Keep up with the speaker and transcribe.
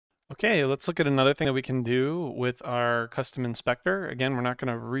Okay, let's look at another thing that we can do with our custom inspector. Again, we're not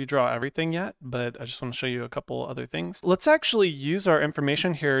going to redraw everything yet, but I just want to show you a couple other things. Let's actually use our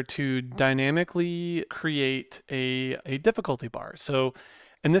information here to dynamically create a difficulty bar. So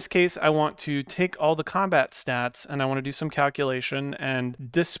in this case, I want to take all the combat stats and I want to do some calculation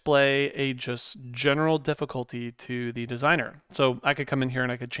and display a just general difficulty to the designer. So I could come in here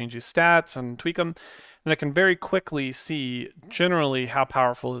and I could change these stats and tweak them. And I can very quickly see generally how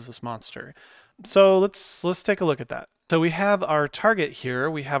powerful is this monster. So let's take a look at that. So we have our target here,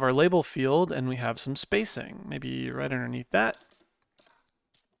 we have our label field, and we have some spacing, maybe right underneath that.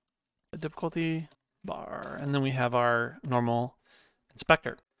 The difficulty bar, and then we have our normal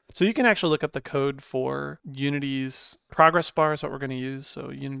inspector. So you can actually look up the code for Unity's progress bar is what we're going to use. So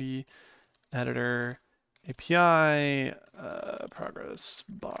Unity editor API progress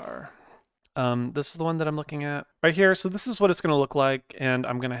bar. This is the one that I'm looking at right here. So this is what it's going to look like. And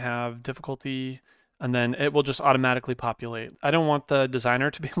I'm going to have difficulty, and then it will just automatically populate. I don't want the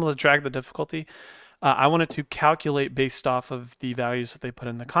designer to be able to drag the difficulty. I want it to calculate based off of the values that they put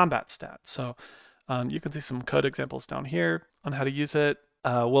in the combat stats. So you can see some code examples down here on how to use it.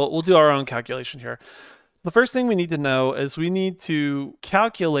 We'll do our own calculation here. The first thing we need to know is we need to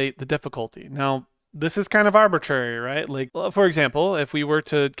calculate the difficulty. Now, this is kind of arbitrary, right? Like, for example, if we were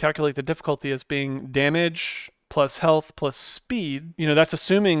to calculate the difficulty as being damage plus health plus speed, that's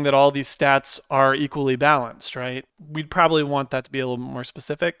assuming that all these stats are equally balanced, right? We'd probably want that to be a little more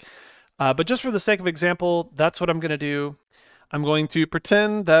specific. But just for the sake of example, that's what I'm going to do. I'm going to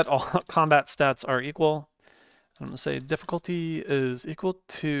pretend that all combat stats are equal. I'm going to say difficulty is equal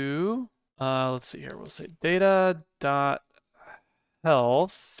to, let's see here, we'll say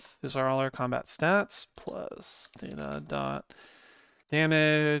data.health. These are all our combat stats plus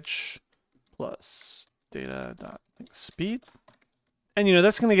data.damage plus data.speed. And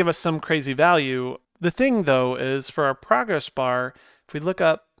that's going to give us some crazy value. The thing though is for our progress bar, if we look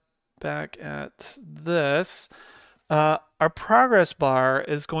up back at this, our progress bar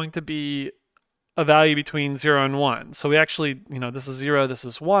is going to be a value between 0 and 1. So we actually, this is 0, this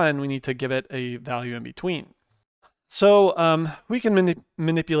is 1. We need to give it a value in between. So we can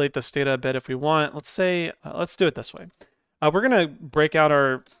manipulate this data a bit if we want. Let's say, let's do it this way. We're going to break out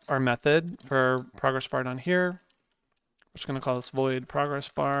our method for our progress bar down here. We're just going to call this void progress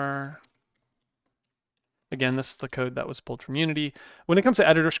bar. Again, this is the code that was pulled from Unity. When it comes to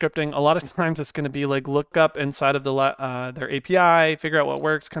editor scripting, a lot of times it's going to be like look up inside of their API, figure out what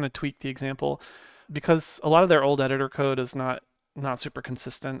works, kind of tweak the example. Because a lot of their old editor code is not super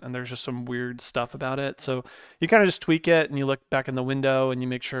consistent and there's just some weird stuff about it. So you kind of just tweak it and you look back in the window and you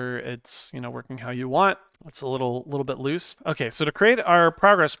make sure it's working how you want. It's a little bit loose. Okay, so to create our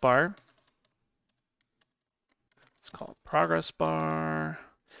progress bar, let's call it progress bar.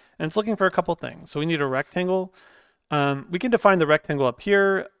 And it's looking for a couple things. So we need a rectangle. We can define the rectangle up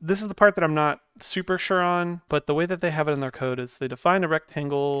here. This is the part that I'm not super sure on, but the way that they have it in their code is they define a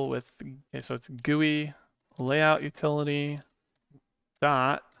rectangle with, okay, so it's GUI layout utility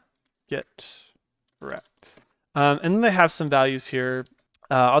dot get rect. And then they have some values here.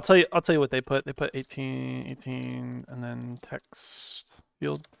 I'll tell you what they put. They put 18, and then text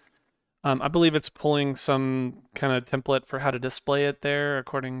field. I believe it's pulling some kind of template for how to display it there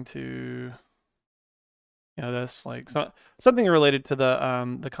according to this, like something related to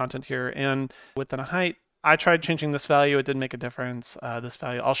the content here. And width and height, I tried changing this value. It didn't make a difference. This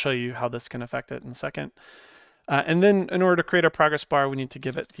value, I'll show you how this can affect it in a second. And then in order to create our progress bar, we need to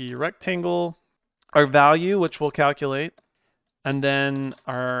give it the rectangle, our value, which we'll calculate, and then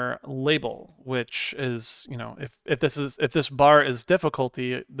our label, which is, if this bar is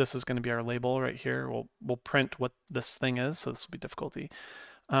difficulty, this is going to be our label right here. We'll print what this thing is, so this will be difficulty.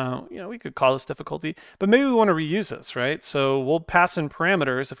 We could call this difficulty, but maybe we want to reuse this, right? So we'll pass in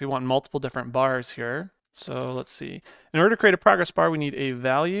parameters if we want multiple different bars here. So let's see. In order to create a progress bar, we need a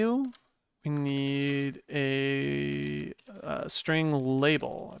value. We need a string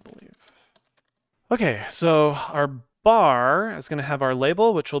label, I believe. Okay, so our bar is going to have our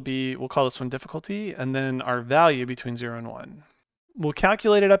label, which we'll call this one difficulty, and then our value between 0 and 1. We'll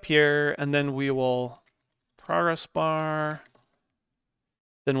calculate it up here, and then we will progress bar,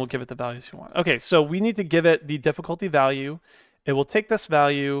 then we'll give it the values you want. Okay, so we need to give it the difficulty value. It will take this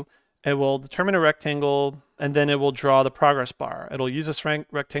value, it will determine a rectangle, and then it will draw the progress bar. It'll use this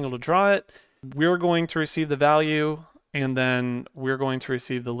rectangle to draw it. We're going to receive the value, and then we're going to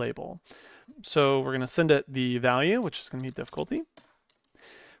receive the label. So we're going to send it the value, which is going to be difficulty.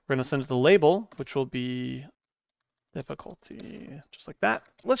 We're going to send it the label, which will be difficulty, just like that.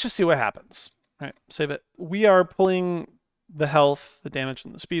 Let's just see what happens. All right, save it. We are pulling the health, the damage,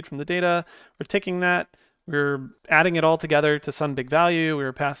 and the speed from the data. We're taking that, we're adding it all together to some big value. We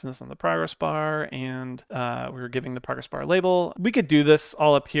were passing this on the progress bar, and we were giving the progress bar label. We could do this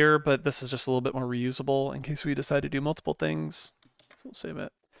all up here, but this is just a little bit more reusable in case we decide to do multiple things. So we'll save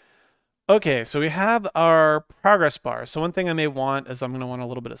it. Okay, so we have our progress bar. So one thing I may want is I'm going to want a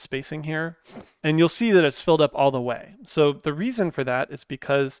little bit of spacing here. And you'll see that it's filled up all the way. So the reason for that is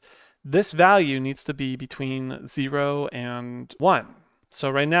because this value needs to be between 0 and 1. So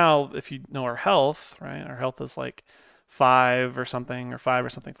right now, if you know our health, right, our health is like 5 or something, or 5 or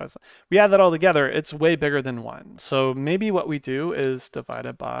something. 5. We add that all together, it's way bigger than 1. So maybe what we do is divide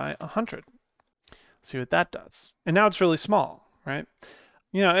it by 100. See what that does. And now it's really small, right?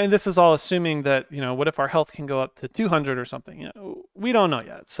 You know, and this is all assuming that, you know, what if our health can go up to 200 or something? You know, we don't know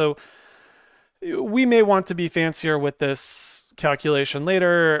yet. So we may want to be fancier with this calculation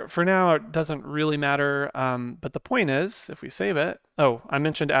later. For now, it doesn't really matter. But the point is, if we save it, oh, I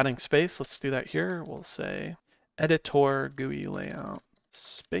mentioned adding space. Let's do that here. We'll say editor GUI layout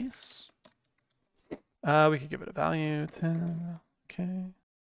space. We could give it a value 10. Okay.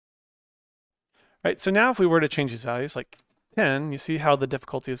 All right. So now if we were to change these values, like 10, you see how the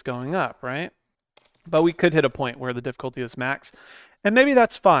difficulty is going up, right? But we could hit a point where the difficulty is max. And maybe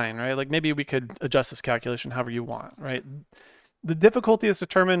that's fine, right? Like maybe we could adjust this calculation however you want, right? The difficulty is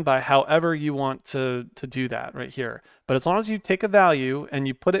determined by however you want to do that right here. But as long as you take a value and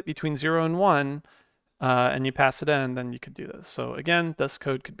you put it between 0 and 1 and you pass it in, then you could do this. So again, this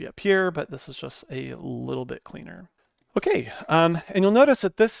code could be up here, but this is just a little bit cleaner. Okay, and you'll notice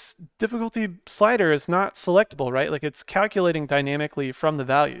that this difficulty slider is not selectable, right? Like it's calculating dynamically from the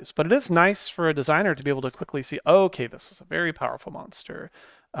values, but it is nice for a designer to be able to quickly see, oh, okay, this is a very powerful monster.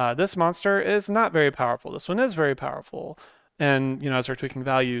 This monster is not very powerful. This one is very powerful. And, you know, as we're tweaking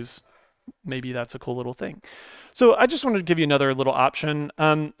values, maybe that's a cool little thing. So I just wanted to give you another little option.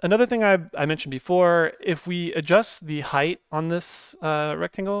 Another thing I mentioned before, if we adjust the height on this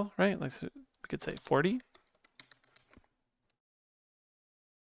rectangle, right? Like we could say 40.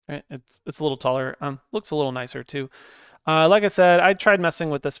 Right, it's a little taller. Looks a little nicer too. Like I said, I tried messing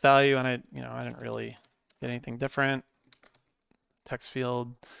with this value, and I didn't really get anything different. Text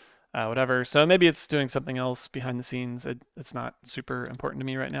field, whatever. So maybe it's doing something else behind the scenes. It's not super important to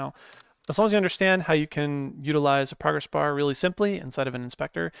me right now. As long as you understand how you can utilize a progress bar really simply inside of an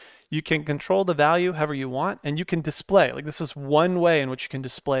inspector, you can control the value however you want, and you can display. Like this is one way in which you can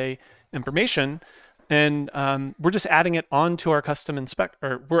display information. And we're just adding it onto our custom inspector,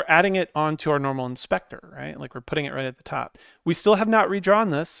 or we're adding it onto our normal inspector, right? Like we're putting it right at the top. We still have not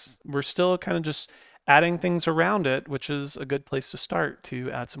redrawn this. We're still kind of just adding things around it, which is a good place to start to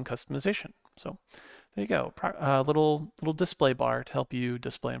add some customization. So there you go, little display bar to help you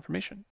display information.